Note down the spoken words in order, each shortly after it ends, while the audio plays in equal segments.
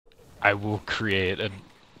I will create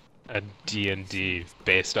a D&D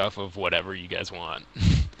based off of whatever you guys want.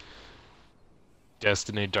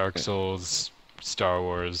 Destiny, Dark Souls, Star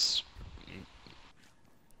Wars,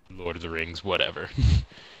 Lord of the Rings, whatever.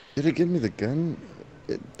 Did it give me the gun?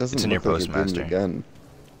 It It's doesn't in your look like it gave me the postmaster. gun.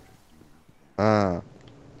 Ah,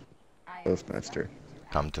 Postmaster.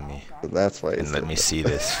 Come to me So that's why he and let said me that. see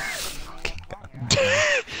this fucking gun.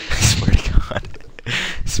 I swear to God.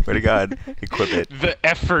 I swear to God. Equip it. The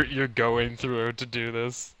effort you're going through to do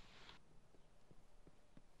this.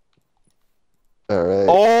 All right.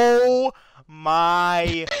 Oh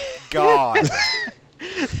my God.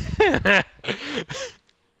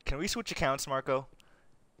 Can we switch accounts, Marco?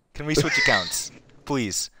 Can we switch accounts?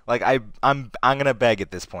 Please. Like I'm gonna beg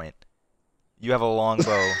at this point. You have a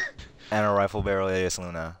longbow and a rifle barrel AS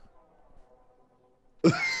Luna.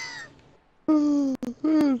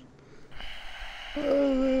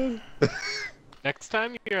 Next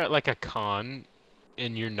time you're at like a con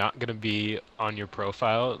and you're not gonna be on your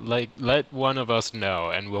profile, like let one of us know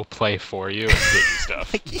and we'll play for you and get you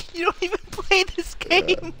stuff. Like, you don't even play this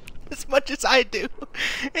game as much as I do,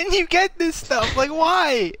 and you get this stuff. Like,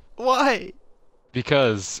 why? Why?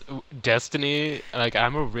 Because Destiny, like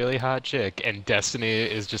I'm a really hot chick, and Destiny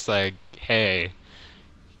is just like, hey,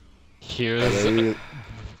 here's an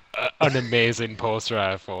amazing pulse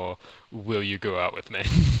rifle. Will you go out with me?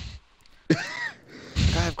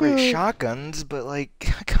 I have great shotguns, but like,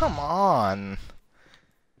 come on.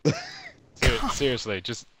 Seriously,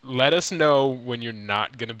 just let us know when you're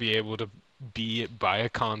not gonna be able to buy a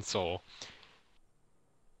console,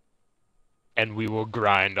 and we will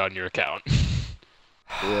grind on your account.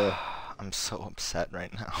 Yeah. I'm so upset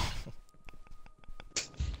right now.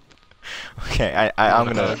 Okay,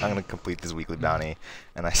 I'm gonna complete this weekly bounty,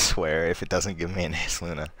 and I swear if it doesn't give me an Ace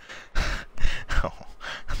Luna, oh,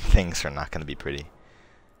 things are not gonna be pretty.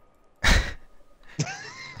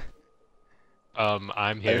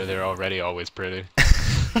 I'm here. They're already always pretty.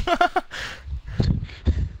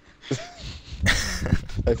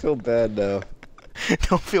 I feel bad now.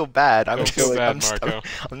 Don't feel bad. Don't feel bad, Marco.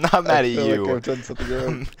 I'm not mad at I feel you. like I've done something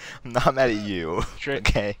wrong. I'm not mad at you.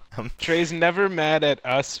 Okay. Trey's never mad at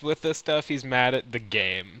us with this stuff. He's mad at the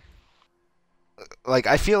game. Like,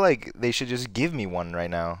 I feel like they should just give me one right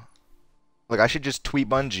now. Like, I should just tweet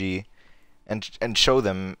Bungie and show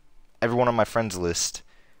them everyone on my friends list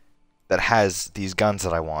that has these guns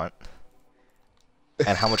that I want,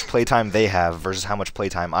 and how much playtime they have versus how much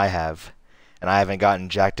playtime I have, and I haven't gotten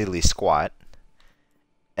jack diddly squat.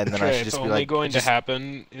 And then Trey, I should it's just be only like, going to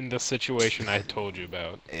happen in the situation I told you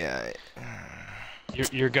about. Yeah.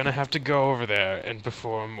 You're gonna have to go over there and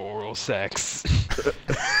perform oral sex,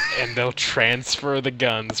 and they'll transfer the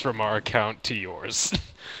guns from our account to yours.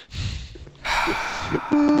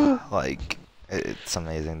 Like, it's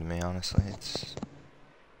amazing to me, honestly. It's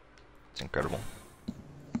incredible.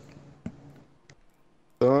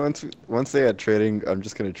 So once they add trading, I'm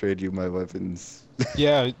just gonna trade you my weapons.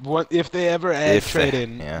 Yeah, if they ever add If they-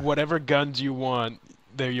 trade-in, yeah. whatever guns you want,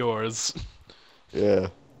 they're yours. Yeah.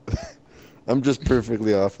 I'm just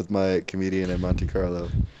perfectly off with my comedian and Monte Carlo.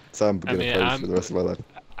 So I'm gonna mean, play for the rest of my life.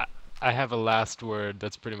 I have a last word.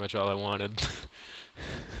 That's pretty much all I wanted.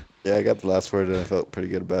 Yeah, I got the last word and I felt pretty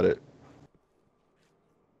good about it.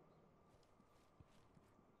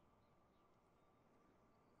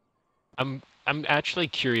 I'm actually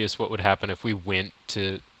curious what would happen if we went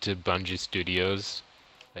to Bungie Studios,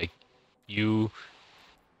 like you,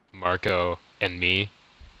 Marco, and me,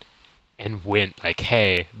 and went like,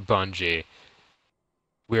 hey, Bungie,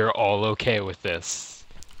 we're all okay with this.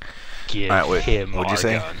 Give Alright, wait, him what'd our you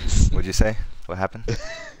say? guns. What'd you say? What happened?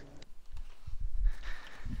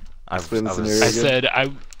 Explain the scenario I again. said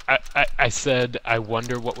I said I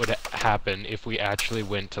wonder what would happen if we actually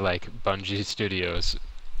went to like Bungie Studios,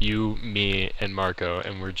 you, me, and Marco,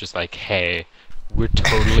 and we're just like, hey, we're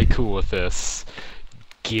totally cool with this.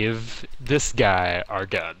 Give this guy our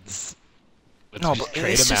guns. Let's No, just but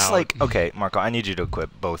trade it's him just out. like, okay, Marco, I need you to equip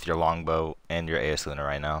both your longbow and your AS Luna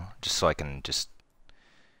right now, just so I can just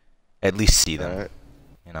at least see them, Alright.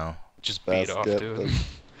 you know? Just beat That's off good. to him.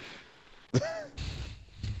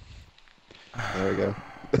 There we go.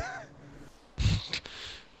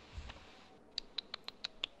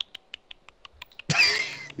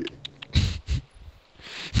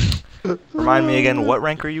 Remind me again, what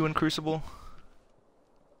rank are you in Crucible?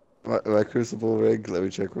 My Crucible rig, let me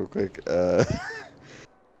check real quick.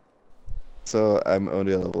 So I'm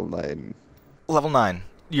only on level 9. Level 9.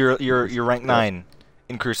 You're rank Yep. 9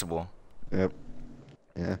 in Crucible. Yep.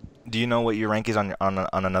 Yeah. Do you know what your rank is on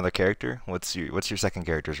another character? What's your second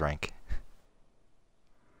character's rank?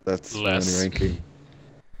 That's Less. only ranking.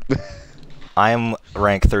 I am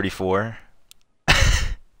rank 34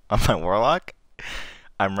 on my Warlock.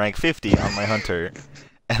 I'm rank 50 on my Hunter.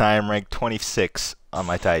 And I am rank 26 on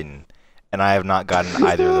my Titan. And I have not gotten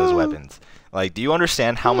either of those weapons. Like, do you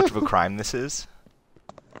understand how much of a crime this is?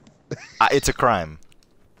 It's a crime.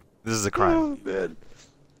 This is a crime. Oh, man.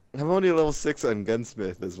 I'm only level 6 on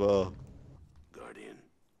Gunsmith as well. Guardian.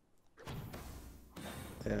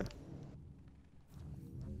 Yeah.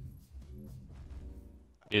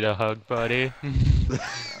 Need a hug, buddy?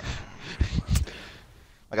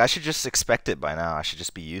 Like, I should just expect it by now. I should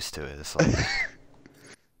just be used to it. It's like,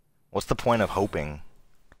 what's the point of hoping?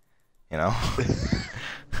 You know?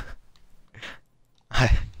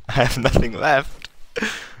 I have nothing left.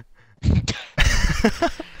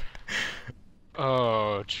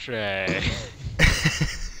 Oh, Trey.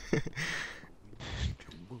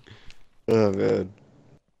 Oh, man.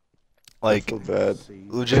 Like, I feel bad.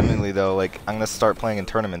 legitimately though, like, I'm gonna start playing in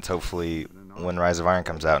tournaments hopefully when Rise of Iron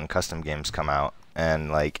comes out and custom games come out.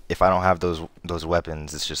 And like, if I don't have those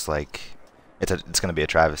weapons, it's just like, it's gonna be a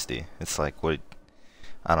travesty. It's like, what?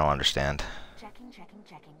 I don't understand. Checking.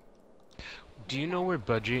 Do you know where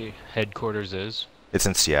Budgie headquarters is? It's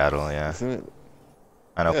in Seattle, yeah. Isn't it?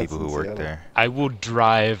 I know Yeah, people it's who in work Seattle. there. I will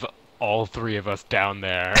drive all three of us down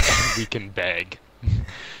there and we can beg.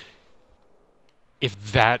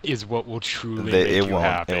 If that is what will truly make It you won't.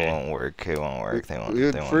 happy. It won't work. It won't work. They won't. We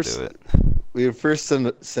would They won't first- do it. We would first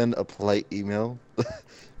send a polite email,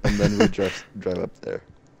 and then we'd drive up there.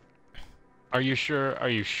 Are you sure? Are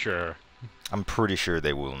you sure? I'm pretty sure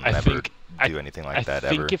they will I never think I- do anything like I that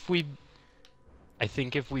think ever. I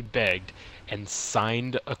think if we begged and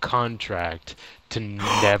signed a contract to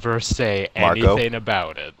never say Marco? anything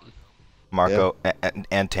about it. Marco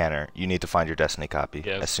and Tanner, you need to find your Destiny copy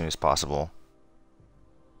Yes. as soon as possible.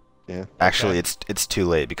 Yeah. Actually, Okay. it's too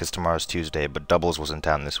late because tomorrow's Tuesday, but Doubles was in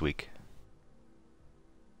town this week.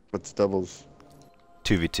 What's doubles?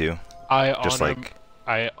 2v2. Just I like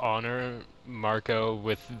honor Marco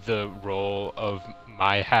with the role of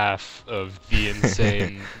my half of the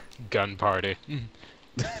insane gun party.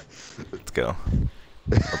 let's go.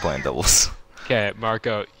 We're playing doubles. Okay,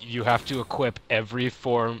 Marco, you have to equip every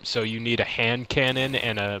form, so you need a hand cannon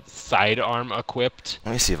and a sidearm equipped,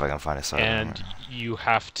 Let me see if I can find a side. and you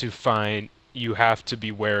have to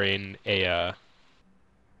be wearing a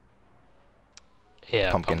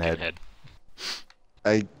Pumpkinhead.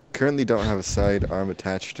 I currently don't have a sidearm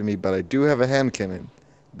attached to me, but I do have a hand cannon.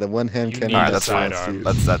 The one hand You cannon. need Alright, a that's fine. sidearm.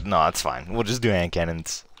 No, that's fine. We'll just do hand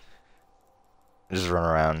cannons. Just run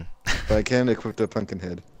around. But I can equip the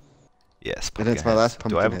Pumpkinhead. Yes, And it's my Pumpkinheads. last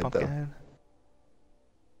Do I have a Pumpkinhead, though. Pumpkinhead?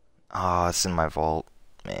 Oh, it's in my vault.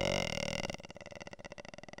 Man.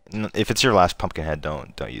 If it's your last Pumpkinhead,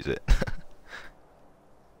 don't use it.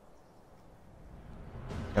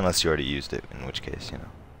 Unless you already used it, in which case, you know.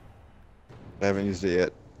 I haven't used it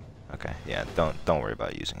yet. Okay, yeah, don't worry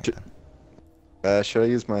about using it then. Should I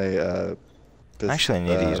use my Actually, I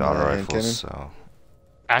need to use my auto hand cannon? rifles, so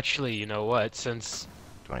Actually, you know what? Since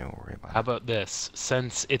don't even worry about how it. about this?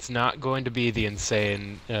 Since it's not going to be the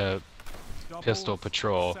insane pistol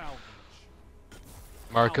patrol,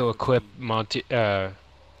 Marco equip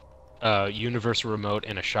universal remote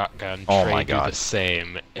and a shotgun. Oh Trey my do God. the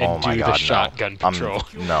same and Oh my do god, the shotgun no. patrol.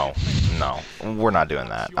 No, we're not doing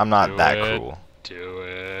that. I'm not Do that it. cruel. Do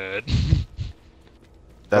it.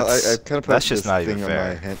 That's, well, I kind of put that's just this not thing even on my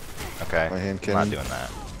fair. hand. Okay, my hand I'm not cannon. doing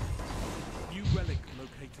that. New relic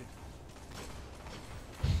located.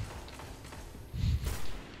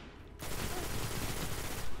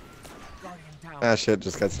 Guardian down. Ah, shit,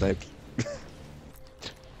 just got sniped.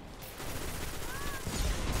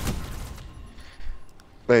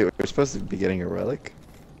 Wait, we're supposed to be getting a relic?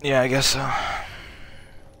 Yeah, I guess so.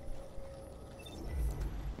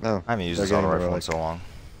 No. I haven't used they're this auto getting a rifle in relic. so long.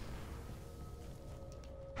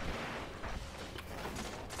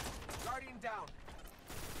 Guardian down.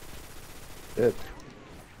 Shit.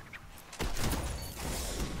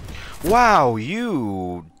 Wow,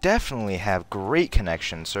 you definitely have great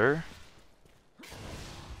connection, sir.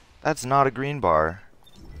 That's not a green bar.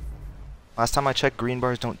 Last time I checked, green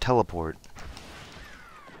bars don't teleport.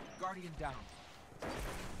 Guardian down.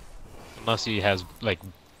 Unless he has like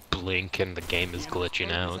blink and the game is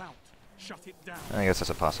glitching out. Shut it down. I guess that's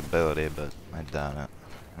a possibility, but I doubt it.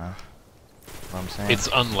 You know what I'm saying? It's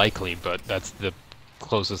unlikely, but that's the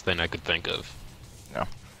closest thing I could think of.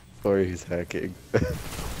 Or he's hacking. I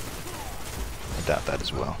doubt that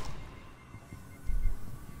as well.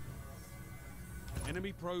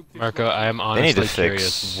 Enemy probe Marco, I am They need to honestly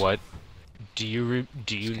curious. fix- What do you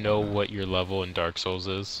know what your level in Dark Souls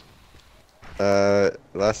is?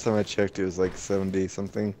 Last time I checked, it was like 70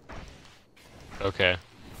 something. Okay.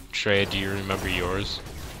 Trey, do you remember yours?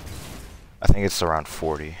 I think it's around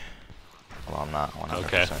 40. Well, I'm not 100%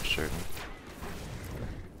 Okay. certain.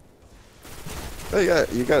 Oh,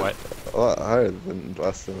 you got What? a lot higher than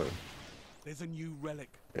last time. There's a new relic.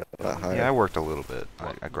 Yeah, a lot higher. Yeah, I worked a little bit.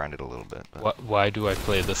 I grinded a little bit. But Why do I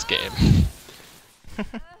play this game?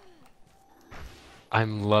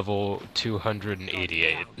 I'm level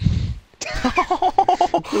 288.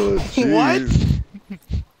 Oh, jeez.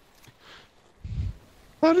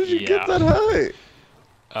 How did you get Yeah. that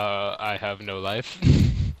high? I have no life.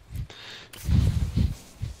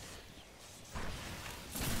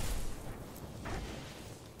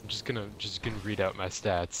 I'm just gonna read out my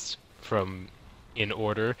stats from in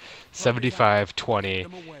order. 75, 20,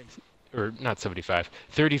 Them away. or not 75,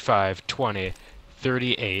 35, 20,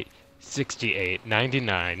 38, 68,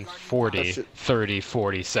 99, 40, That's it. 30,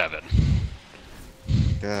 47.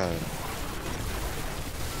 God. Your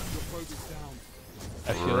probe is down.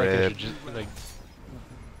 I feel like I Rip. should just, like,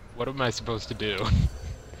 what am I supposed to do?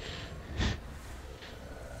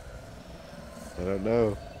 I don't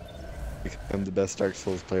know. Become the best Dark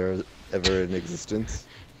Souls player ever in existence.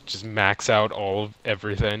 Just max out all of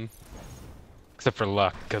everything? Except for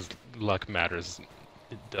luck, because luck matters.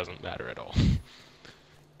 It doesn't matter at all.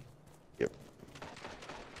 Yep.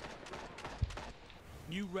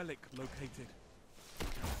 New relic located.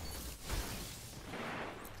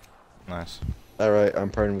 nice. Alright, I'm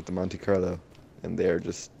partnering with the Monte Carlo. And they are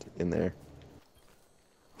just in there.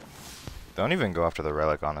 Don't even go after the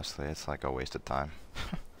relic, honestly. It's like a waste of time.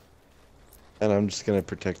 And I'm just gonna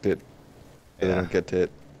protect it. So they Yeah. don't get to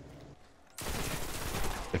it.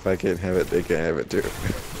 If I can't have it, they can't have it too.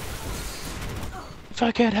 If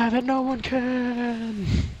I can't have it, no one can!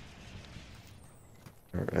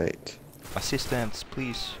 Alright. Assistance,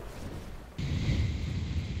 please.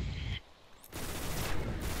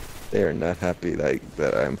 They are not happy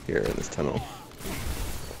that I'm here in this tunnel.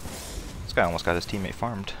 This guy almost got his teammate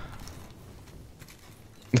farmed.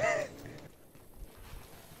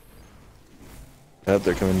 I hope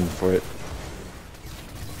they're coming for it.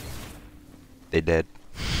 They dead.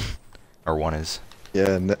 Or one is.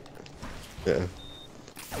 Yeah, yeah.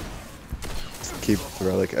 Just keep the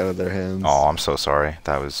relic out of their hands. Oh, I'm so sorry.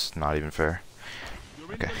 That was not even fair.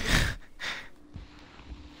 You're in Okay.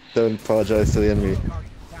 Don't apologize to the enemy.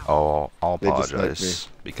 Oh, I'll They just like me. apologize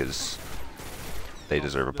because they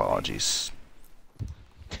deserve apologies.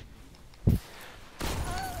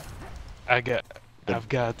 I've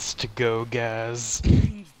got to go, guys.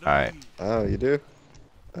 Change the Alright. lead. Oh, you do?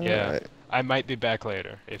 Yeah. Alright. I might be back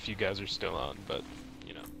later if you guys are still on, but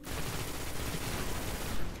you know.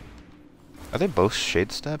 Are they both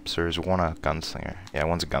shade steps or is one a gunslinger? Yeah,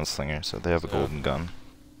 one's a gunslinger, so they have a So- golden gun.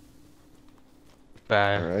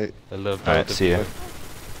 Bye. Alright. I love both Alright, of see you. ya.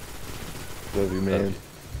 Love you, man.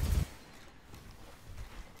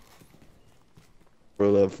 For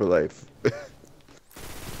love for life.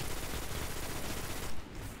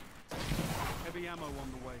 Heavy ammo on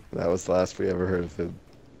the way. That was the last we ever heard of him.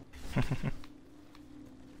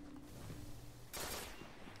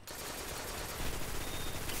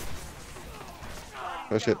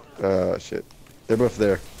 Oh shit. Shit. They're both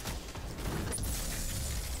there.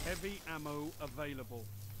 Heavy ammo available.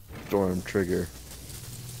 Storm trigger.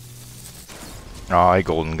 Oh, I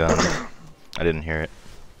golden gun. I didn't hear it.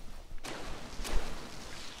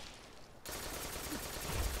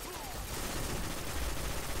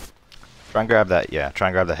 Try and grab that, yeah, try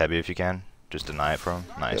and grab the heavy if you can. Just deny it from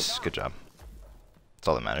him. Nice, good job. That's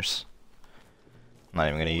all that matters. I'm not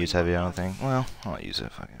even gonna use heavy, I don't think. Well, I'll use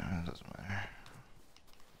it, fuck it, doesn't matter.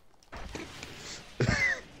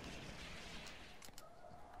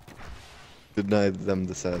 Deny them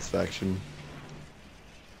the satisfaction.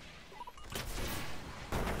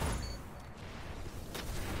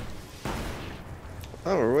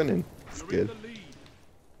 Oh, we're winning. That's You're good. in the lead.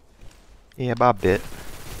 Yeah, Bob bit.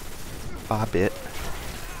 Bob bit.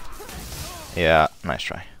 Yeah, nice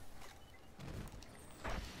try.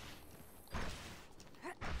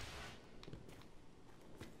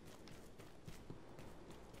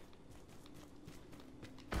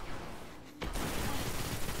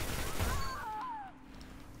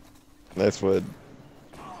 Nice wood.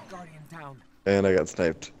 Guardian down. And I got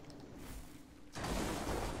sniped.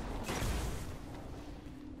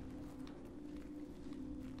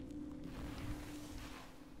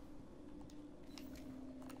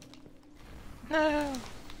 No.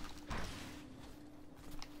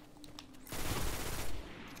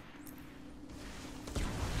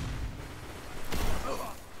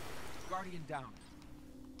 Guardian down.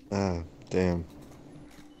 Ah, damn.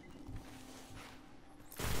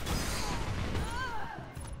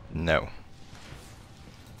 No.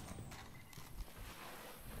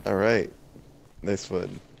 All right. Nice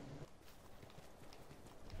one.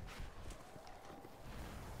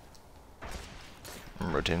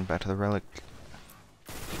 I'm rotating back to the relic.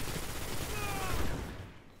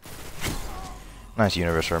 Nice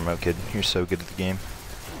universal remote, kid. You're so good at the game.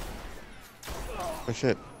 Oh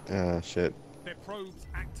shit. Ah shit. Their probe's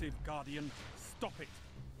active, Guardian. Stop it.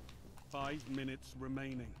 5 minutes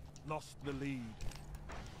remaining. Lost the lead.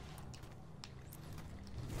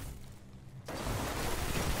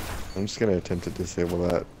 I'm just gonna attempt to disable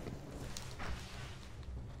that.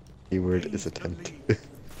 Keyword is attempt.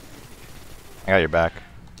 I got your back.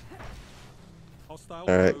 Hostile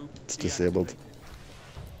Alright, probe it's disabled.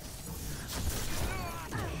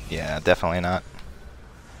 Yeah, definitely not.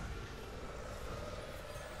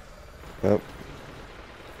 Yep.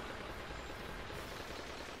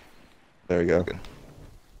 There we go. Good.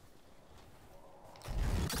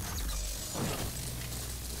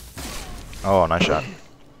 Oh, nice shot.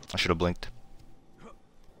 I should have blinked.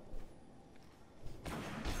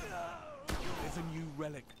 There's a new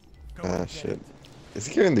relic. Go Ah and get shit. it. Is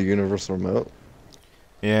he carrying the universal remote?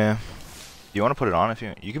 Yeah. You want to put it on if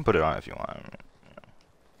you can put it on if you want.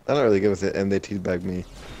 I don't really good with it, and they teabag me.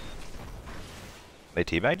 They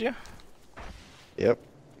teabagged you? Yep.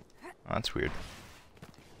 Oh, that's weird.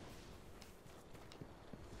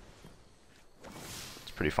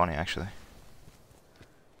 It's pretty funny actually.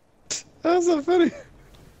 How's that funny?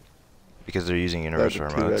 Because they're using universal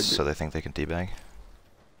teabag remotes, you. so they think they can teabag.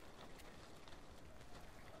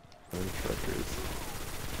 Truckers.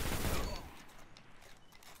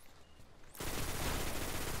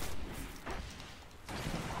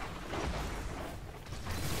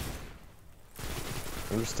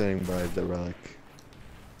 I'm just standing by the relic.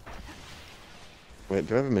 Wait,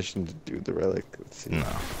 do I have a mission to do the relic? Let's see. No.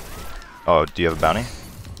 Oh, do you have a bounty?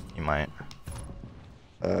 You might.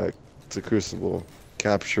 It's a crucible.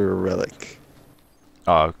 Capture a relic.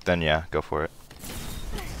 Oh, then yeah, go for it.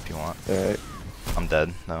 If you want. Alright. I'm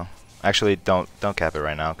dead, though. Actually, don't cap it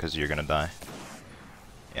right now, because you're gonna die.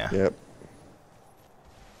 Yeah. Yep.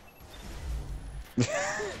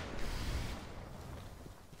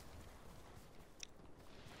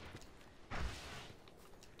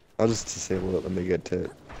 I'll just disable it when they get to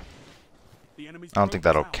it. The enemy's I don't think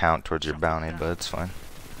probe is that'll out. count towards your Shut it bounty, down. but it's fine.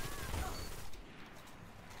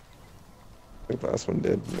 I think the last one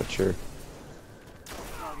did. I'm not sure.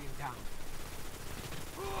 Guardian down.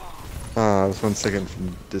 Ah, I was 1 second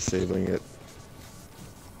from disabling it.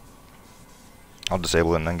 I'll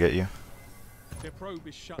disable it and then get you. Their probe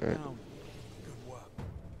is shut Alright. down. Good work.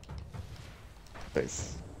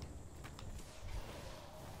 Nice.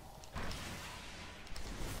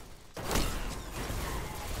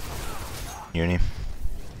 Uni.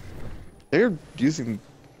 They're using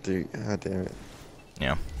the. Ah, damn it.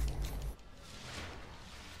 Yeah.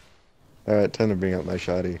 Alright, time to bring out my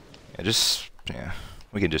shoddy. Yeah.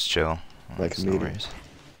 We can just chill. Like It's a no meeting. worries.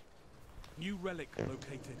 New relic Yeah.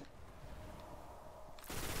 located.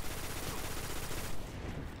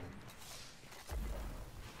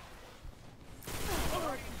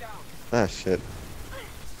 Ah, shit.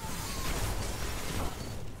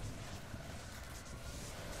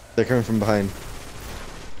 They're coming from behind.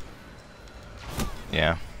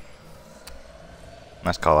 Yeah.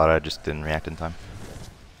 Nice call out, I just didn't react in time.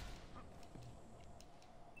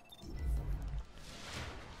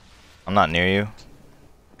 I'm not near you.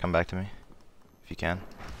 Come back to me. If you can.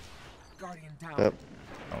 Guardian down. Yep.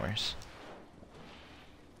 No worries.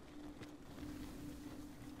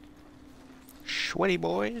 Sweaty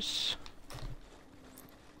boys.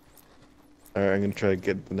 Alright, I'm gonna try to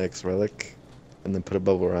get the next relic and then put a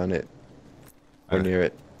bubble around it. Or Okay. near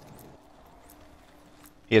it.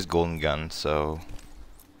 He has golden gun, so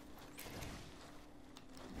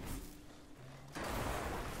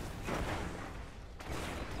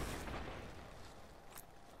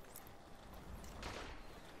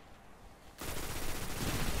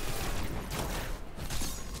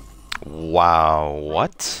wow, Probe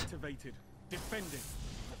what? Activated. Defending.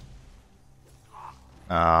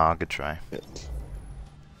 Ah, good try. Shit.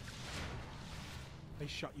 They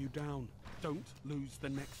shut you down. Don't lose the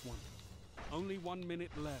next one. Only 1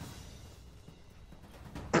 minute left.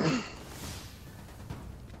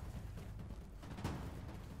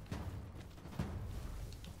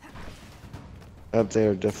 Up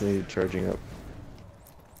there, definitely charging up.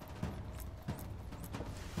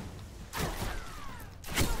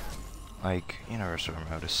 Like, universal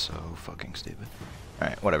remote is so fucking stupid.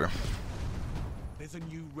 Alright, whatever. There's a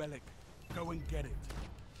new relic. Go and get it.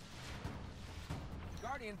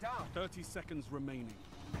 Guardian down. 30 seconds remaining.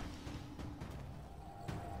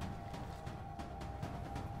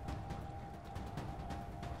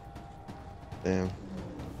 Damn.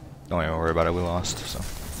 Don't even worry about it. We lost. So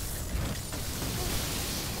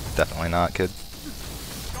definitely not, kid.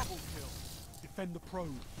 Double kill. Defend the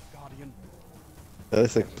probe, Guardian. At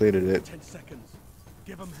least I completed it. 10 seconds.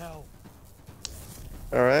 Give them hell.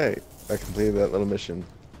 Alright. I completed that little mission.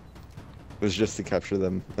 It was just to capture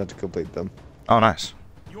them, not to complete them. Oh, nice.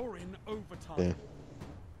 You're in overtime. Yeah.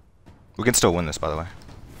 We can still win this, by the way.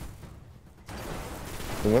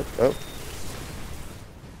 What? Oh.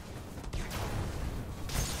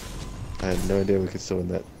 I had no idea we could still win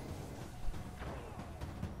that.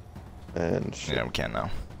 And shit. Yeah, we can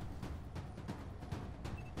now.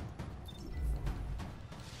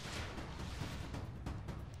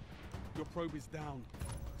 Your probe is down.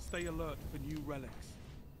 Stay alert for new relics.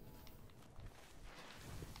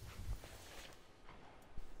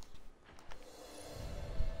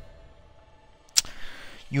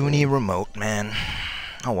 Uni remote, man.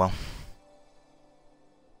 Oh well.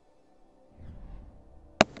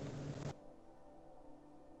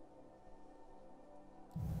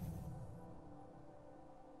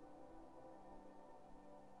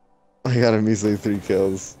 I got a measly 3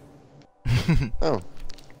 kills. Oh.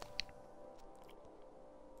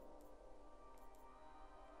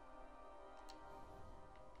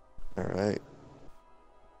 Alright.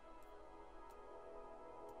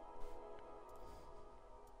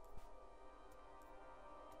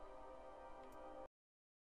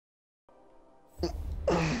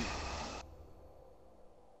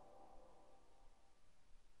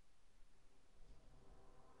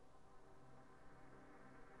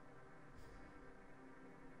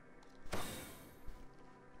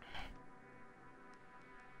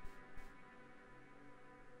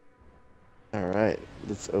 Alright,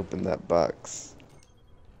 let's open that box.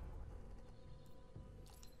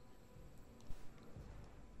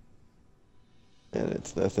 And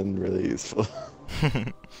it's nothing really useful.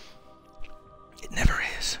 It never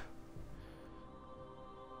is.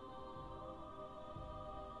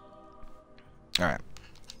 Alright.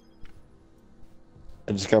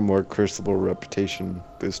 I just got more Crucible reputation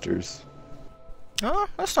boosters. Oh,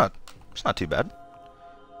 it's not too bad.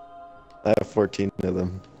 I have 14 of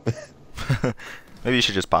them. Maybe you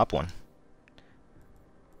should just pop one.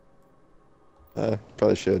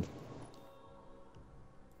 Probably should.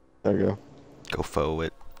 There we go. Go faux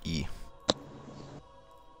it. E.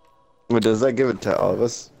 Wait, does that give it to all of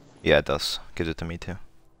us? Yeah, it does. Gives it to me too.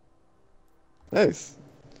 Nice.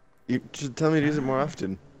 You should tell me to use it more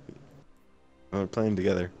often. When we're playing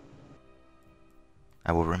together.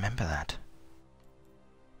 I will remember that.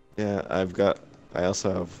 Yeah, I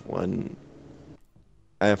also have one.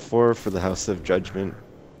 I have 4 for the House of Judgment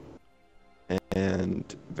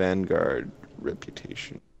and Vanguard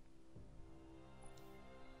reputation.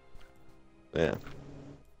 Yeah.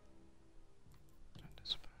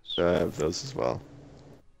 So I have those as well.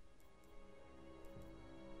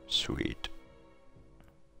 Sweet.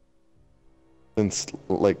 Since,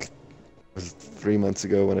 like, it was 3 months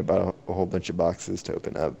ago when I bought a whole bunch of boxes to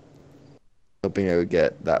open up. Hoping I would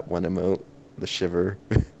get that one emote, the Shiver.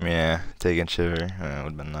 Yeah, taking Shiver. That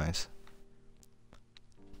would have been nice.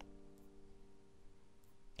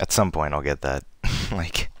 At some point, I'll get that.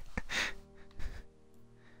 Like,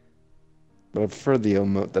 But I prefer the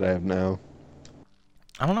emote that I have now.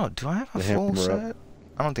 I don't know. Do I have a The full hammer up. set?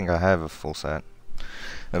 I don't think I have a full set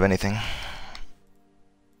of anything.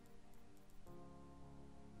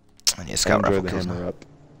 I need a I scout enjoy rifle the kills hammer now. up.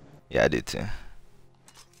 Yeah, I do too.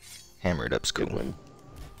 Hammer it up's cool. Good one.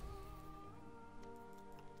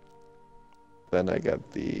 Then I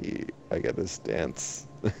got this dance.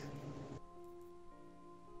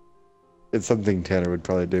 It's something Tanner would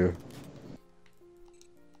probably do.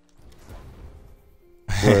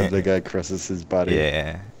 Where the guy caresses his body.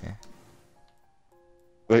 Yeah, yeah.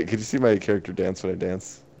 Wait, could you see my character dance when I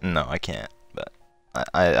dance? No, I can't. But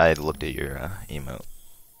I looked at your emote.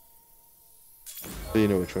 So you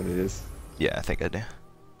know which one it is. Yeah, I think I do.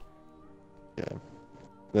 Yeah.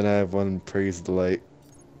 Then I have one Praise the Light.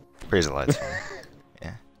 Praise the lights.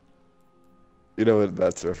 Yeah. You know what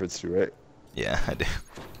that's a reference to, right? Yeah, I do.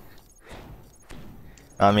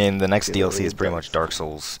 I mean, the next Yeah, that DLC is really pretty does. much Dark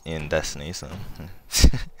Souls in Destiny, so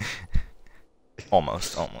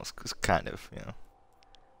almost, kind of, you know.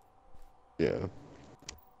 Yeah.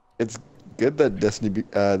 It's good that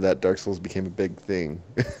that Dark Souls became a big thing.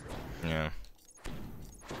 Yeah.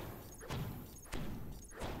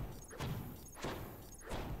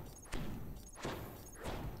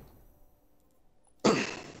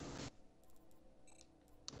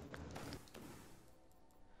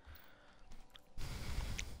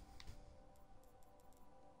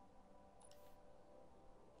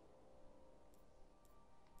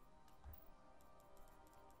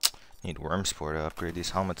 Need worm spore to upgrade these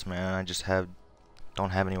helmets, man. I just don't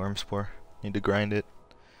have any worm spore. Need to grind it.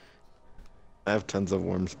 I have tons of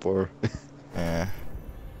worm spore. Yeah.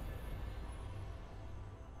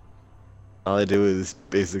 All I do is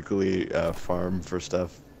basically farm for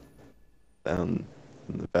stuff down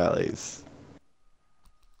in the valleys.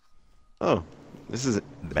 Oh, this is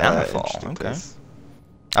Mammothfall, interesting okay. place.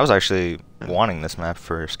 I was actually wanting this map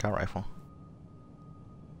for scout rifle.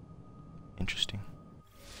 Interesting.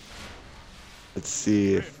 Let's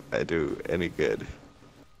see if I do any good.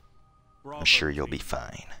 I'm sure you'll be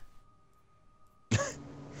fine.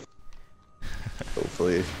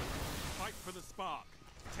 Hopefully. Fight for the spark.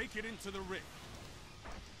 Take it into the rift.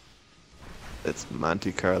 Let's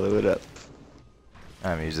Monte Carlo it up. I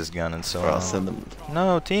haven't used this gun in so Or I'll long. send them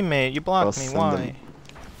No, teammate, you blocked me. send Why?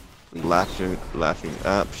 them laughing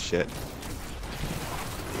up. Shit.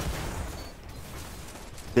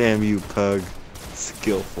 Damn you, pug.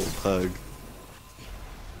 Skillful pug.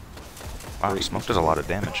 Wow, smoke does a lot of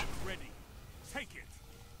damage. Ready. Take it.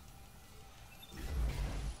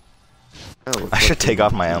 Oh, looks I should like take we-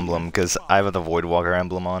 off my emblem because I have the Voidwalker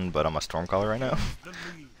emblem on, but I'm a Stormcaller right now. The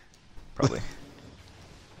lead. Probably.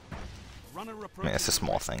 Runner I mean, it's a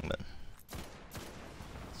small thing, but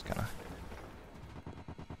it's kind of.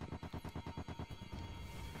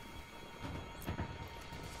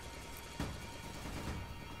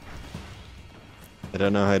 I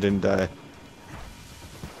don't know how I didn't die.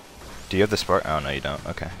 Do you have the spark? Oh no, you don't.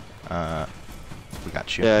 Okay. We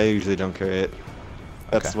got you. Yeah, I usually don't carry it.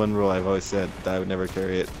 That's Okay. one rule I've always said, that I would never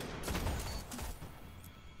carry it.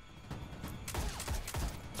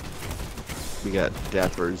 We got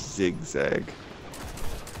Dapper Zigzag.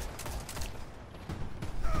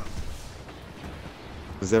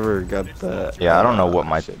 Who's ever got the... Yeah, I don't know what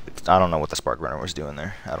shit. I don't know what the spark runner was doing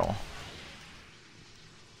there at all.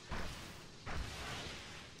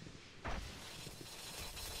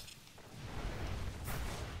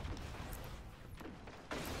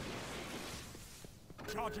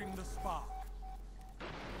 Charging the spark.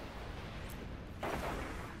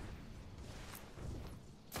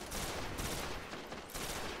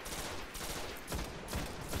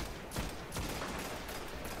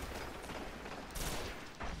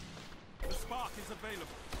 The spark is available.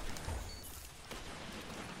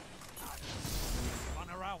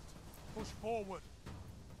 Runner out. Push forward.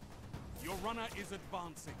 Your runner is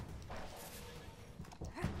advancing.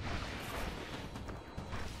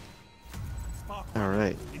 Spark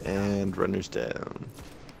Alright, and runner's down.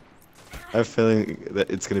 I have a feeling that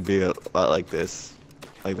it's going to be a lot like this.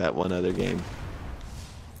 Like that one other game.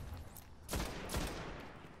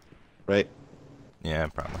 Right? Yeah,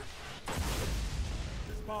 probably.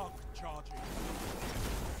 spark charging.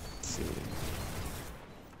 Let's see.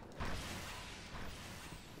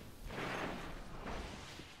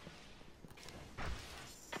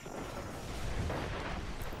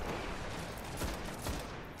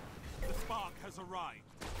 The spark has arrived.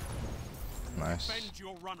 Nice. Bend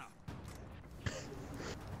your runner.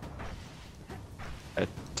 I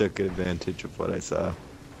took advantage of what I saw.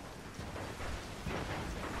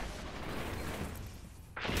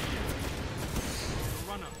 The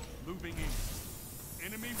runner moving in.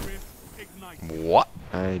 Enemy rift ignited. What?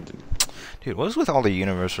 I didn't. Dude, what is with all the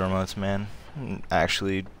universe remotes, man? I'm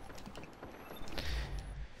actually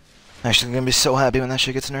gonna be so happy when that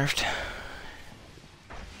shit gets nerfed.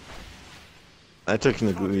 I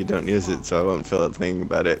technically don't use it, so I won't feel a thing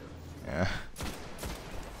about it. Yeah.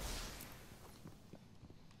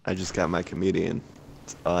 I just got my comedian.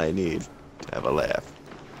 That's all I need to have a laugh.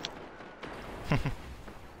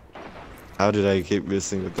 How did I keep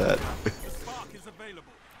missing with that? The spark is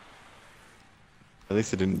available. At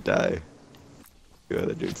least I didn't die. The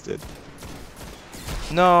other dudes did.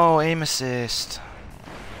 No, aim assist.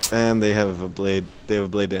 And they have a blade. They have a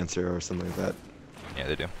blade dancer or something like that. Yeah,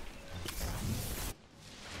 they do.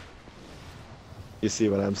 You see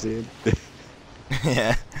what I'm seeing?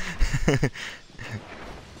 Yeah.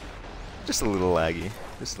 Just a little laggy.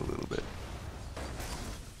 Just a little bit.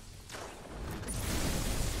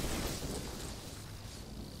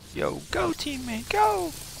 Yo, go teammate,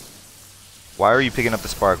 go! Why are you picking up the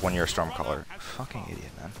spark when you're a Stormcaller? Fucking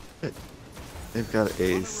idiot, man. They've got Runner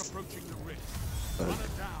ace, approaching the rift. Bug. Runner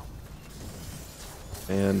down.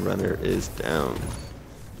 and runner is down.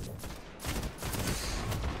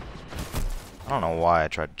 I don't know why I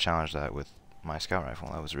tried to challenge that with my scout rifle.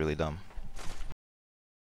 That was really dumb.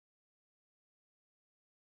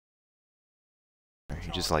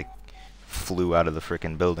 He just like flew out of the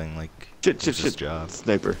frickin' building like Shit, it shit, was his shit. job.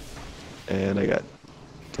 Sniper. And I got...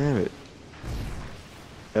 Damn it.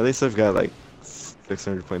 At least I've got like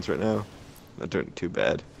 600 points right now. Not doing too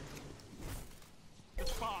bad.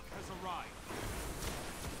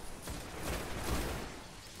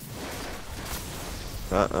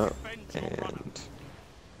 Uh-oh. Defend your runner. And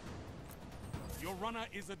Your runner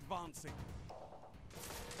is advancing.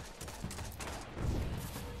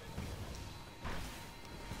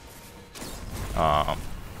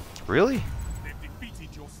 Really? They've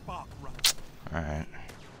defeated your spark runner. Alright.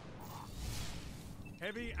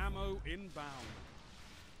 Heavy ammo inbound.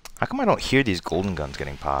 How come I don't hear these golden guns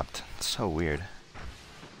getting popped? It's so weird.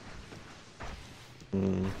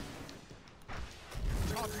 Charging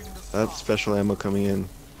the that's spark. special ammo coming in.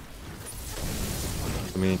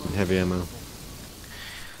 I mean, heavy ammo.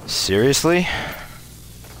 Seriously?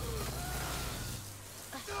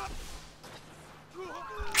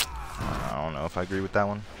 I don't know if I agree with that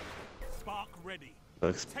one. Spark ready. I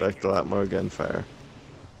expect a lot more gunfire.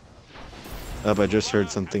 Up, I just heard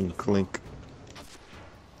something clink.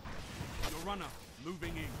 Your runner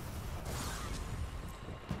moving in.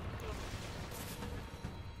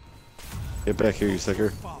 Get back here, you sucker.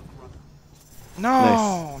 Spark runner.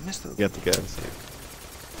 No! Missed the... You got the guys.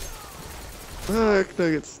 Fuck,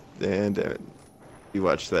 nuggets. And damn it. You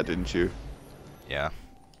watched that, didn't you? Yeah.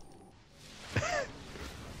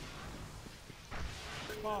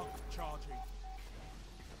 Spark charging.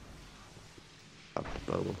 Pop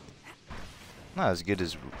the bubble. Not as good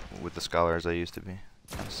as with the scholar as I used to be.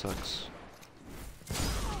 Kinda sucks.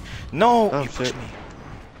 No! Oh, You pushed shit. me.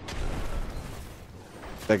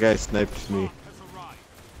 That guy sniped me. Spark has arrived.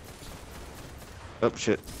 Oh,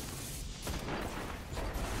 shit.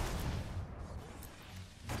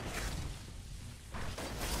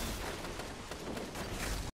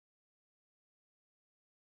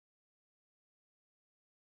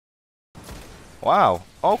 Wow.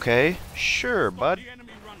 Okay. Sure, Spot bud. the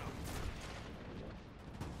enemy runner.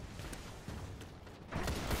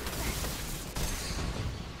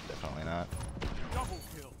 Definitely not. Double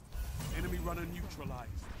kill. Enemy runner neutralized.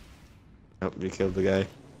 Oh, you killed the guy.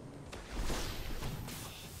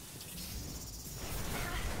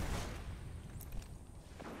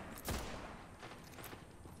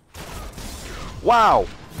 Wow!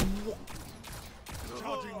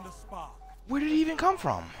 Charging the spark. Where did he even come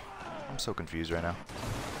from? I'm so confused right now.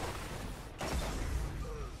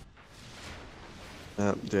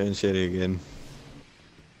 Oh, doing shitty again.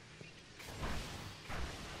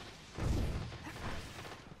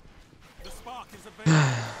 The spark is available.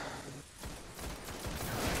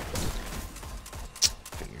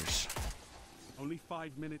 Fingers. Only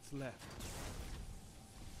 5 minutes left.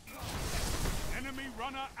 Enemy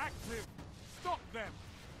runner active. Stop them.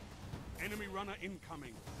 Enemy runner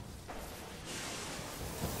incoming.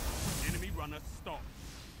 Enemy runner stopped.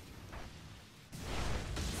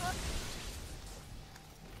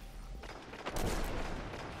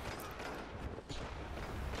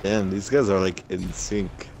 Damn, these guys are like in sync.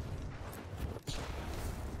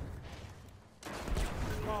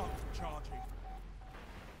 Spark charging.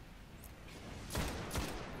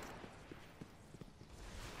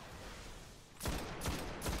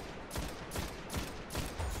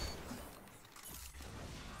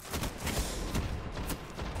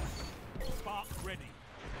 Spark ready.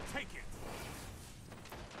 Take it.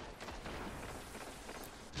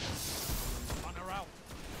 Runner out.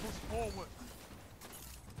 Push forward.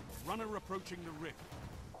 Runner approaching the rift.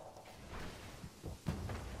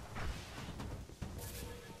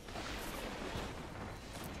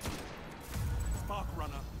 Spark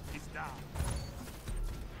runner is down.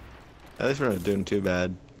 At least we're not doing too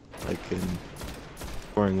bad, like in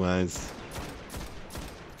scoring wise.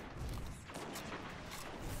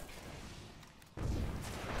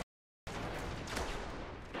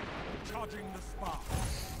 Charging the spark.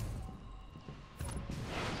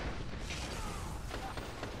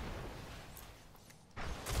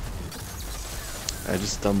 I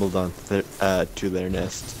just stumbled on to their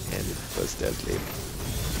nest and it was deadly.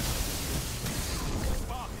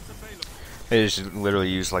 Spark is available. They just literally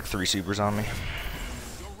used like 3 supers on me.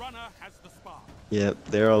 Your runner has the spark. Yep,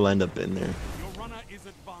 they're all lined up in there. Your runner is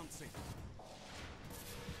advancing.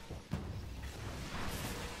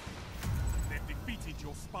 They've defeated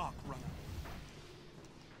your spark runner.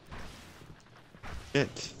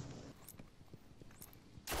 Shit.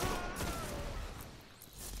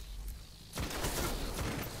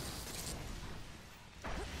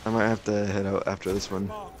 I might have to head out after this one.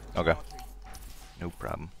 Spark Okay. charging. No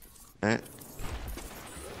problem. Alright.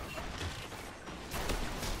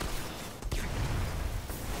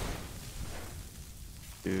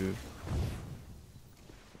 Two.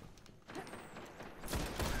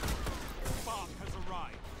 Spark has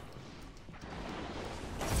arrived.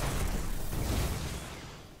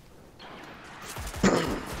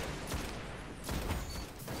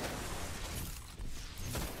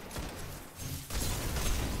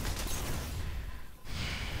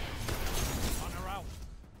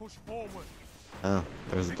 Push forward. Oh,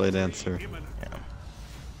 there's a blade dancer. Imminent. Yeah.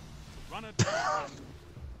 Run it down.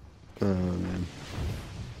 Oh man.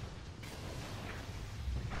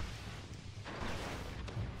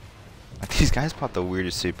 These guys pop the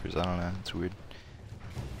weirdest supers. I don't know. It's weird.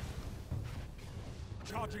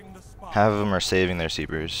 Charging the spark. Half of them are saving their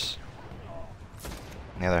supers.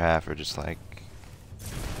 And the other half are just like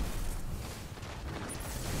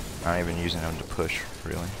not even using them to push,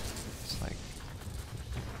 really. It's like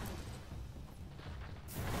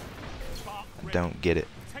Spark I ready. don't get it.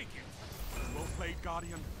 Take it. Well played,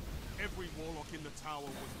 Guardian. Every warlock in the tower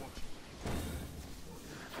was watching.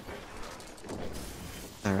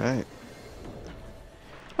 All right.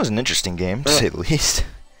 It was an interesting game, to say the least.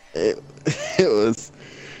 It it was.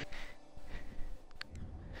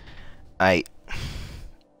 I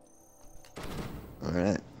All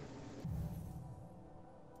right.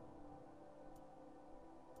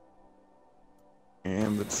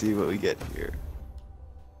 And let's see what we get here.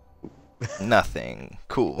 nothing.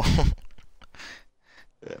 Cool.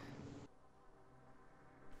 Yeah.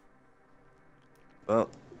 Well,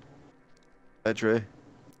 hi Trey.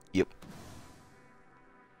 Yep.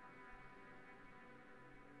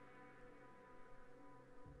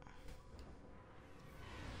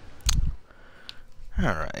 All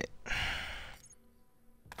right.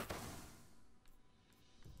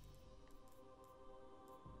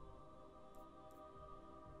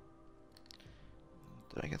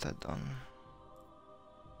 Did I get that done?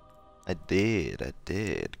 I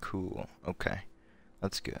did. Cool. Okay.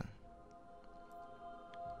 That's good.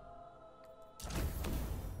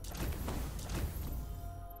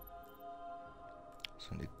 So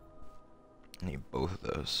I need both of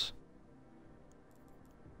those.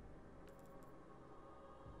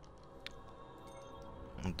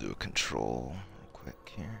 I'll do a control real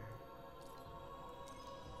quick here.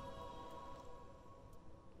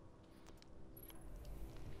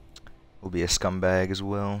 We'll be a scumbag as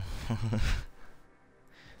well.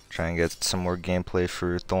 Try and get some more gameplay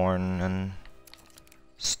for Thorn and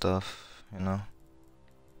stuff, you know.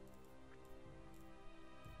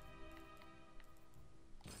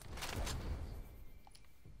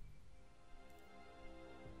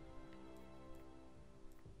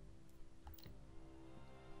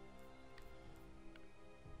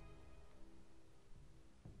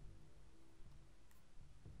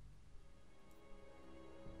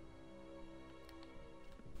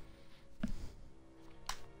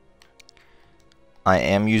 I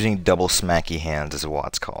am using double smacky hands, as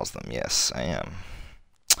Watts calls them. Yes, I am.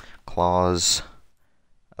 Claws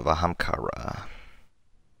of Ahamkara.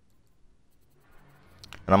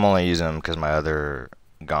 And I'm only using them because my other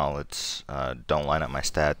gauntlets don't line up my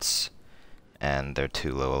stats, and they're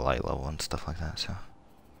too low a light level and stuff like that, so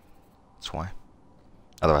that's why.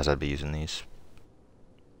 Otherwise, I'd be using these.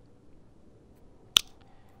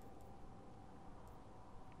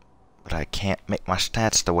 But I can't make my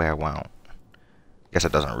stats the way I want. Guess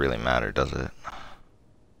it doesn't really matter, does it?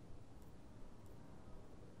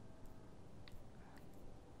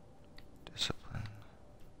 Discipline.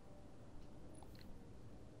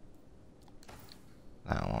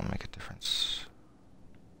 That won't make a difference.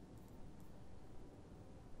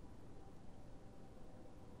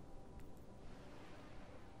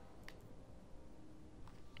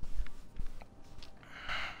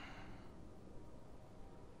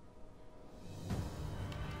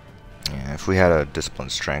 Yeah, if we had a discipline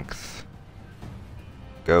strength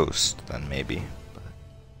ghost, then maybe. But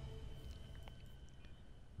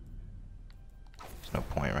there's no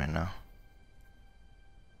point right now.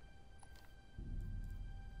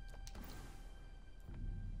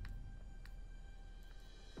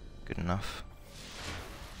 Good enough.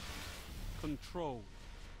 Control.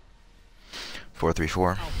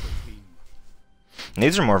 4-3-4. Alpha team.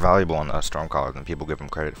 These are more valuable on the Stormcaller than people give them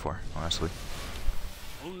credit for, honestly.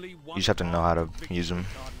 Only one You just have to know how to victory, use them.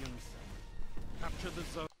 Guardians. Capture the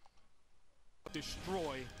zone.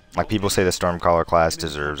 Destroy. Like, people say the Stormcaller class Enemy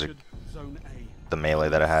deserves captured Zone A. the melee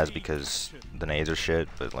that it has because the nades are shit,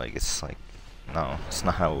 but like, it's like, no, it's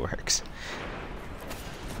not how it works.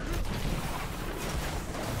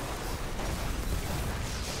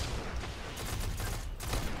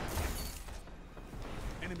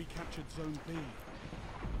 Enemy captured Zone B.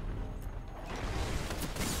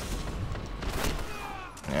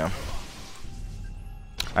 Yeah.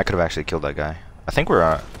 I could have actually killed that guy. I think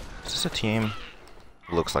we're, is this a team?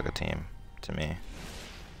 Looks like a team to me.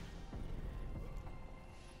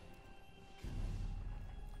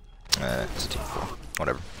 It's a team 4.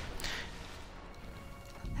 Whatever.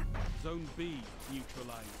 Zone B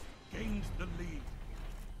neutralized. Gained the lead.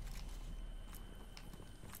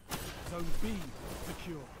 Zone B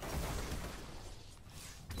secure.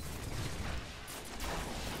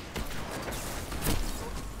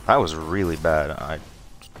 That was really bad.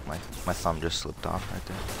 My thumb just slipped off right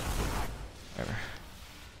there. Whatever.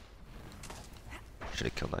 Should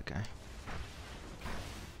have killed that guy.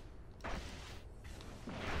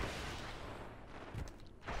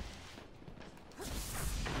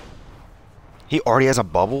 He already has a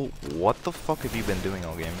bubble? What the fuck have you been doing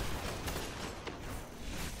all game?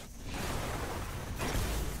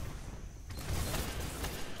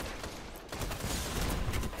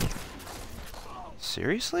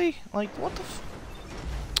 Seriously? Like, what the f—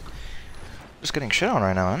 just getting shit on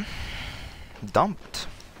right now, man. Dumped.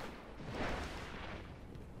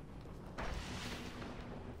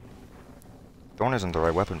 Thorn isn't the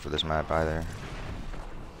right weapon for this map either.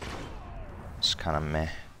 It's kind of meh.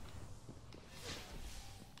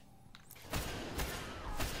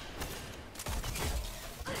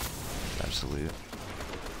 Absolute.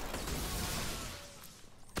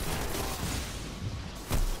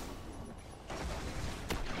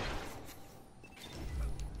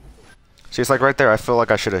 See, it's like right there, I feel like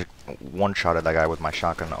I should have one-shotted that guy with my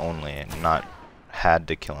shotgun only and not had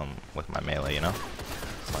to kill him with my melee, you know?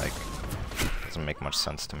 It's like, doesn't make much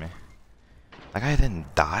sense to me. That guy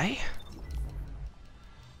didn't die?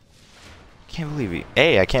 Can't believe he—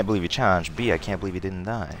 A, I can't believe he challenged. B, I can't believe he didn't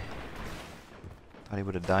die. Thought he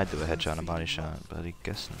would have died to a headshot and a body shot, but I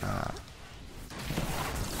guess not.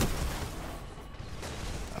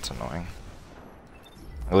 That's annoying.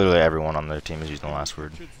 Literally everyone on their team is using the last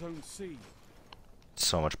word. Zone C. It's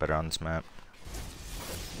so much better on this map.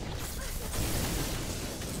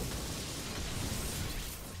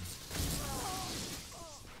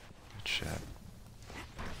 Good shit.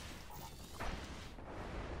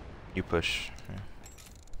 You push. Yeah.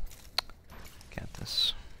 Got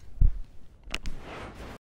this.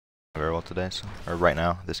 Very well today, so, or right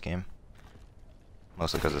now, this game.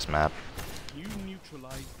 Mostly because this map. You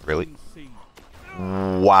neutralize Really? Zone C.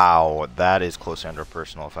 Wow, that is close to under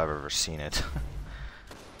personal if I've ever seen it.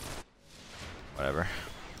 Whatever.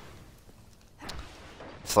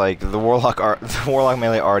 It's like the Warlock the Warlock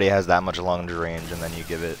melee already has that much long range, and then you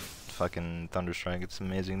give it fucking Thunderstrike. It's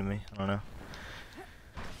amazing to me. I don't know.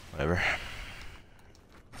 Whatever.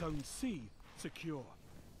 Zone C secure.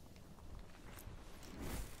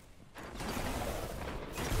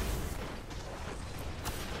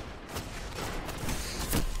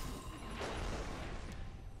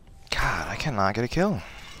 God, I cannot get a kill.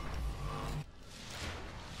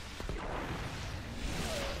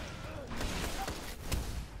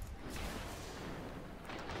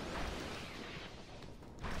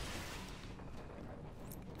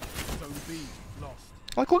 Zone B lost.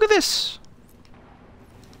 Like, look at this.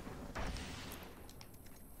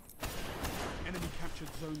 Enemy captured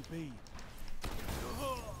Zone B.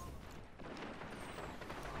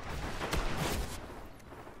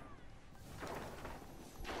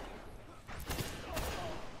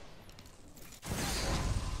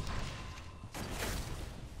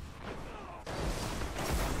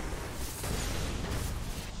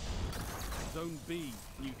 Zone B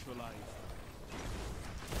neutralized.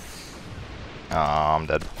 Oh, I'm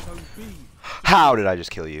dead. Zone B. How did I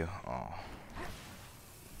just kill you? Oh.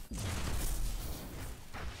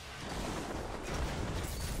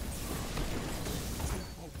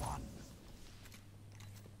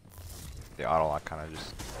 The autolock kind of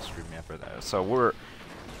just screwed me up for that. So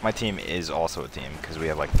my team is also a team because we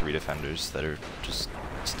have like 3 defenders that are just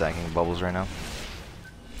stacking bubbles right now.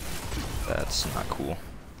 That's not cool.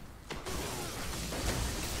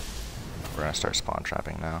 We're gonna start spawn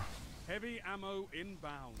trapping now. Heavy ammo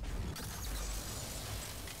inbound.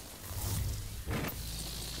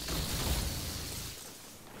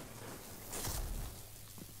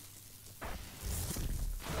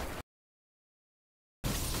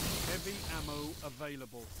 Heavy ammo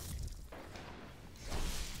available.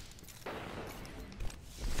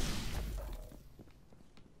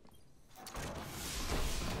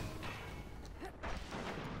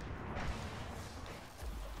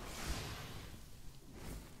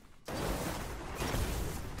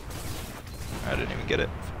 I didn't even get it.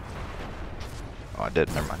 Oh, I did.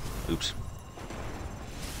 Never mind. Oops.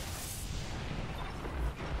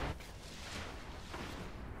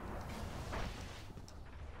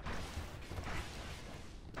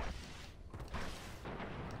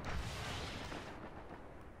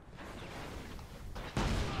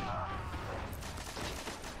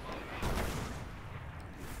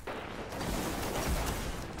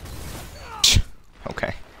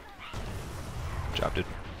 Okay. Job, dude.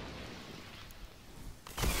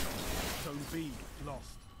 Zone B lost.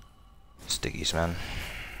 Stickies, man.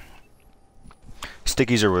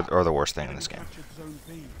 Stickies are the worst thing in this game, Captured Zone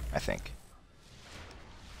B. I think.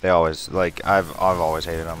 They always, like, I've always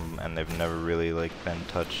hated them, and they've never really, like, been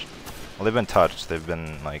touched. Well, they've been touched, they've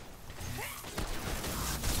been, like...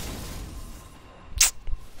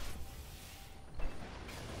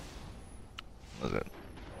 What is it?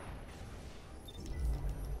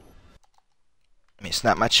 Let me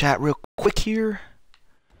snap my chat real quick here.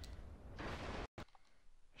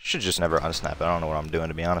 Should just never unsnap it. I don't know what I'm doing,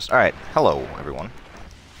 to be honest. Alright, hello, everyone.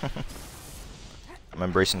 I'm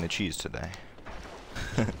embracing the cheese today.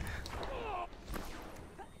 Is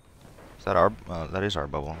that our... that is our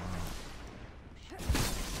bubble.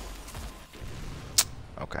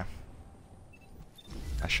 Okay.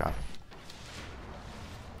 Nice shot.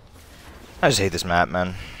 I just hate this map,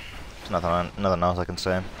 man. There's nothing else I can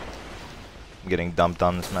say. I'm getting dumped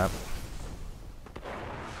on this map.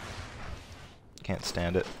 Can't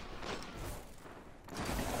stand it.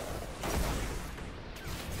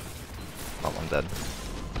 Oh, I'm dead.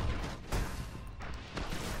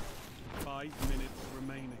 5 minutes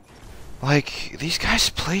remaining. Like, these guys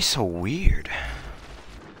play so weird.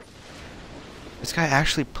 This guy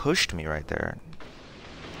actually pushed me right there.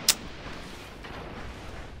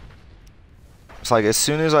 It's like, as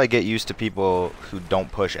soon as I get used to people who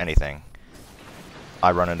don't push anything, I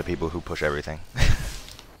run into people who push everything.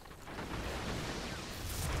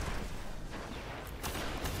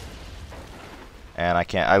 And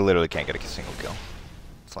I literally can't get a single kill.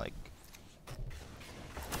 It's like...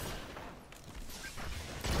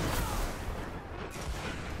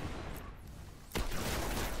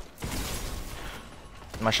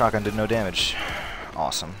 My shotgun did no damage.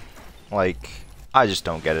 Awesome. Like, I just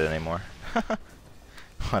don't get it anymore.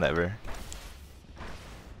 Whatever.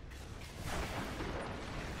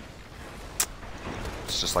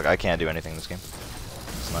 It's just like, I can't do anything in this game.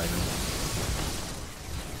 It's not even...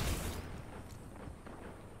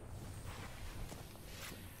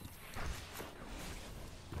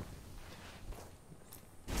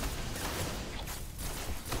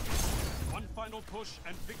 One final push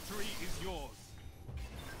and victory is yours.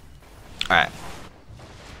 Alright.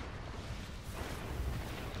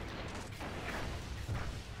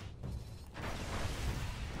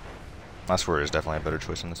 Last word is definitely a better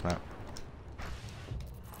choice on this map.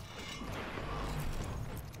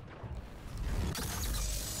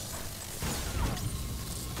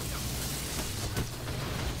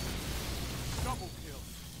 Double kill.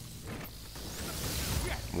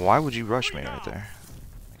 Why would you rush me right there?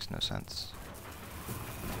 Makes no sense.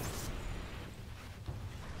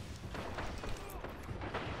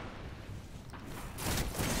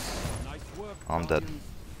 Nice work, Oh, I'm dead. Guardians.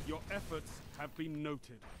 Your efforts have been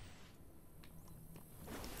noted.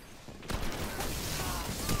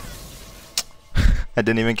 I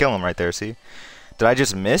didn't even kill him right there, see? Did I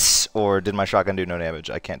just miss, or did my shotgun do no damage?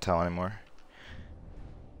 I can't tell anymore.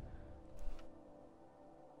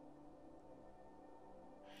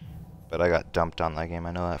 But I got dumped on that game,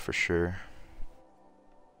 I know that for sure.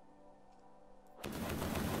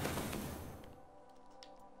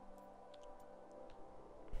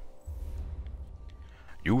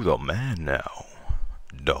 You the man now,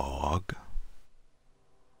 dog.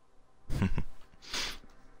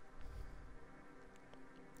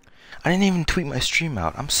 I didn't even tweet my stream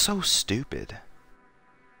out. I'm so stupid.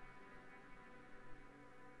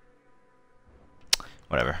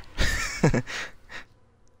 Whatever.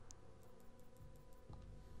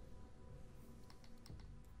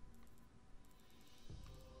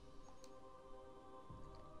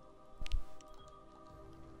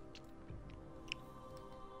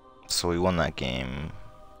 So we won that game.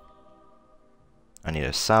 I need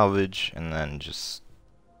a salvage and then just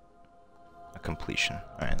a completion.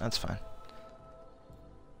 Alright, that's fine.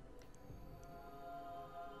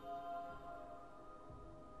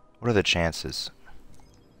 What are the chances?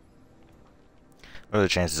 What are the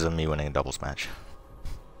chances of me winning a doubles match?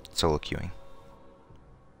 Solo queuing.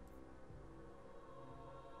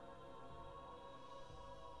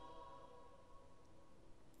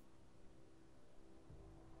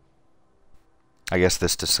 I guess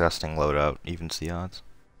this disgusting loadout evens the odds.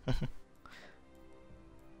 I'm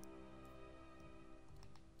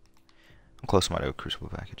close to my Crucible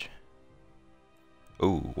package.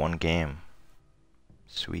 Ooh, one game.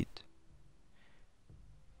 Sweet.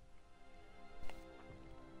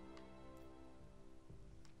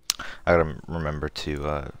 I gotta remember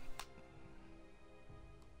to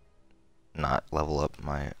not level up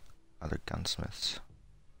my other gunsmiths.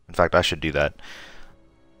 In fact, I should do that.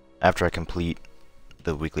 After I complete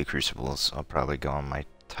the weekly crucibles, I'll probably go on my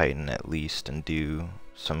Titan at least and do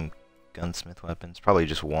some gunsmith weapons. Probably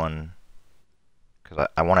just one, because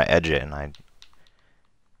I want to edge it, and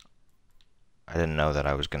I didn't know that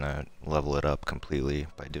I was gonna level it up completely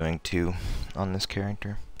by doing 2 on this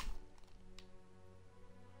character.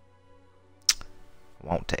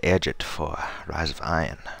 Want to edge it for Rise of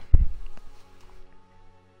Iron.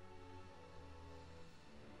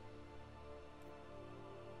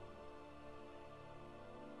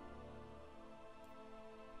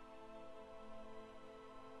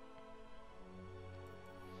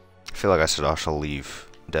 I feel like I should also leave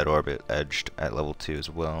Dead Orbit edged at level 2 as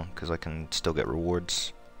well, because I can still get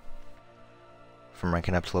rewards from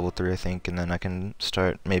ranking up to level 3, I think, and then I can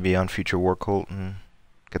start maybe on future War Cult and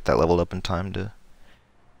get that leveled up in time to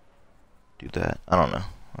do that. I don't know.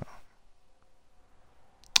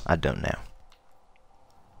 I don't know.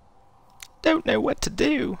 Don't know what to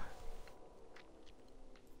do.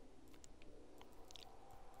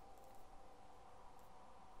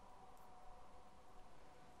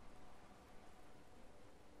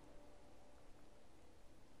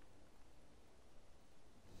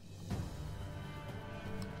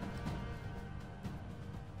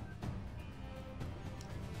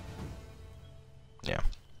 Yeah.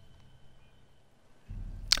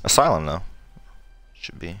 Asylum, though,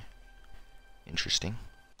 should be interesting.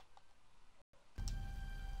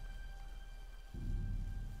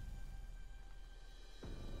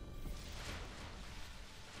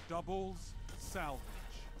 Doubles salvage.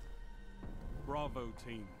 Bravo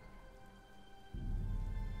team.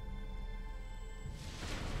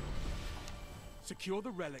 Secure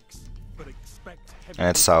the relics, but expect heavy. And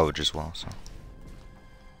it's salvage as well, so.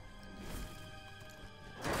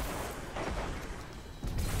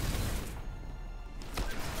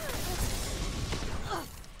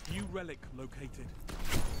 New relic located.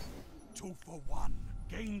 2 for 1.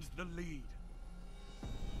 Gains the lead.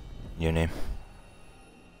 Uni.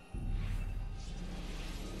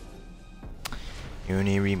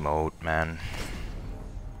 Uni remote, man.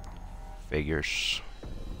 Figures.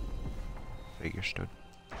 Figures, dude.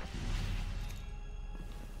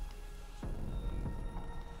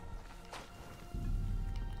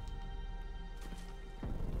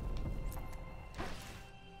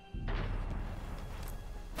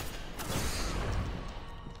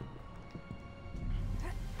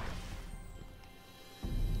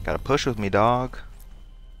 Gotta push with me, dog.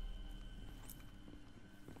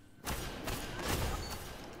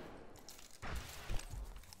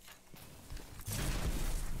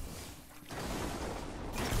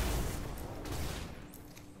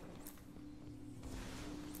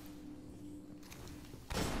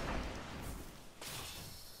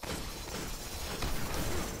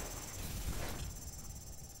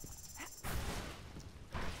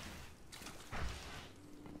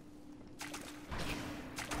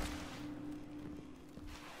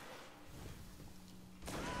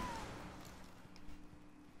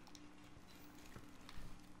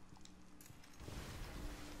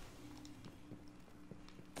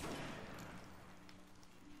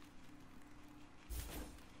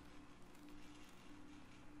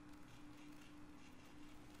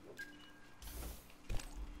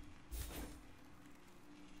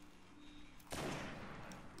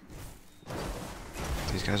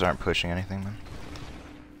 These guys aren't pushing anything, then.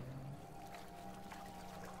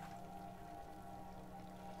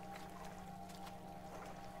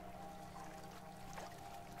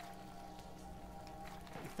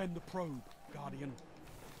 Defend the probe, Guardian.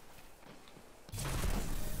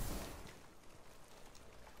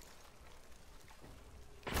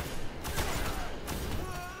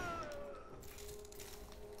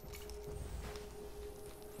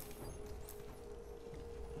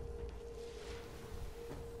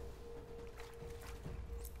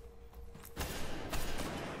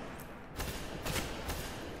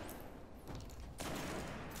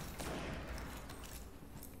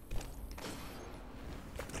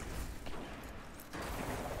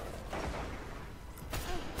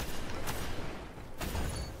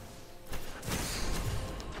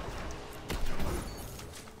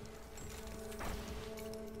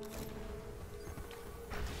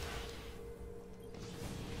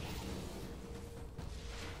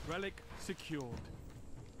 Relic secured.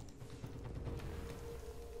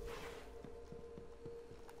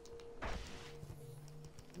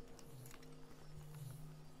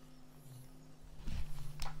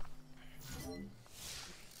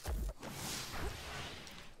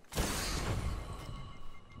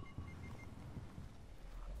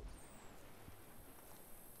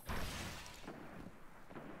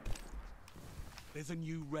 There's a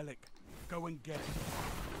new relic. Go and get it.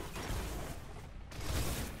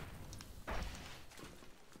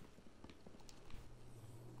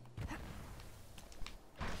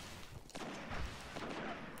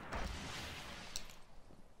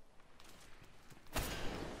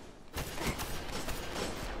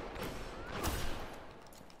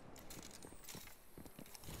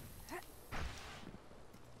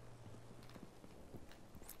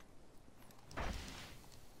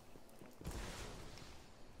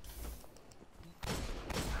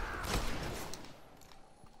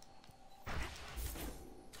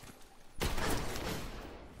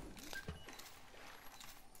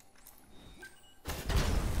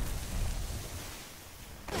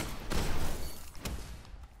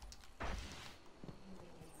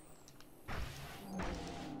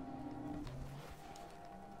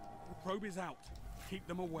 probe is out. Keep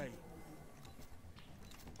them away.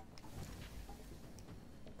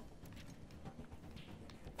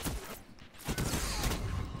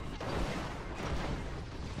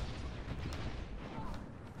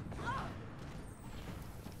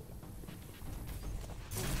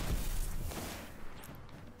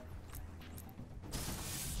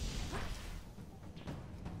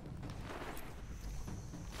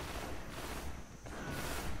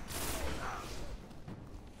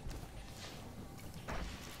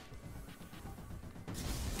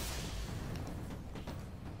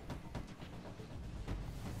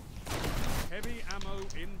 Heavy ammo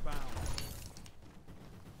inbound.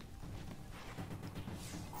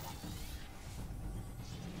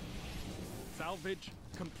 Salvage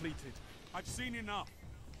completed. I've seen enough.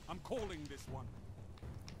 I'm calling this one.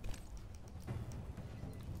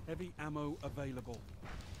 Heavy ammo available.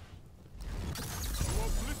 You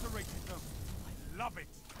obliterated them. I love it.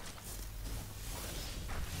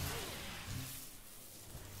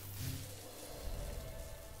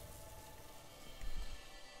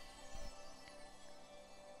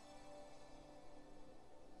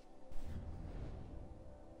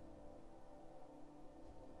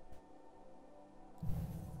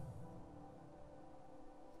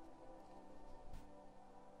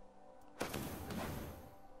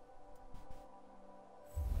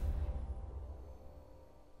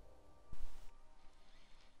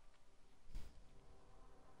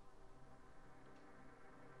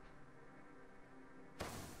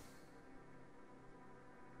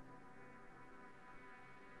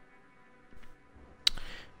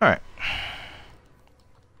 All right.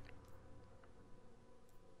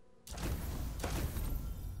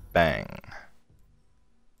 Bang.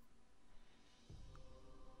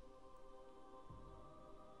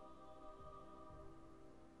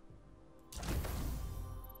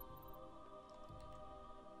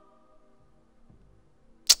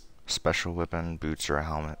 Special weapon, boots, or a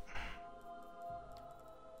helmet.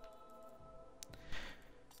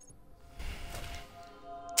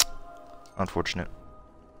 Unfortunate.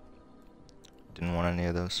 Didn't want any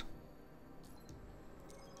of those.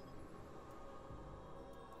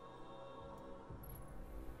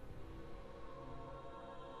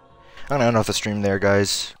 I'm gonna end off the stream there,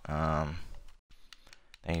 guys. Thank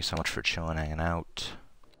you so much for chilling, hanging out.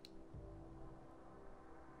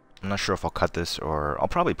 I'm not sure if I'll cut this, or I'll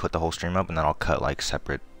probably put the whole stream up and then I'll cut like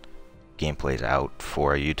separate gameplays out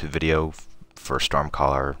for a YouTube video for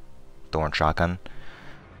Stormcaller Thorn Shotgun.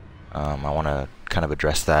 I want to kind of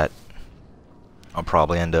address that. I'll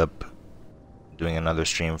probably end up doing another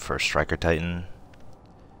stream for Striker Titan.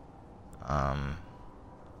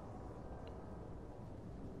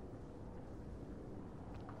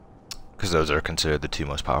 Because those are considered the two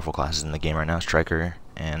most powerful classes in the game right now, Striker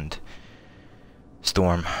and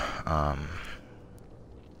Storm.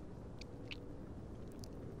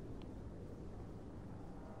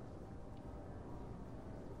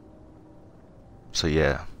 So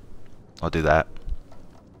yeah, I'll do that,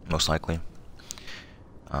 most likely.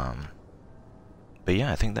 But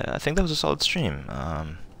yeah, I think that was a solid stream.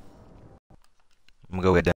 I'm gonna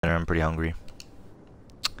go get dinner. I'm pretty hungry.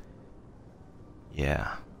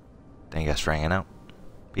 Yeah. Thank you guys for hanging out.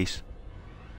 Peace.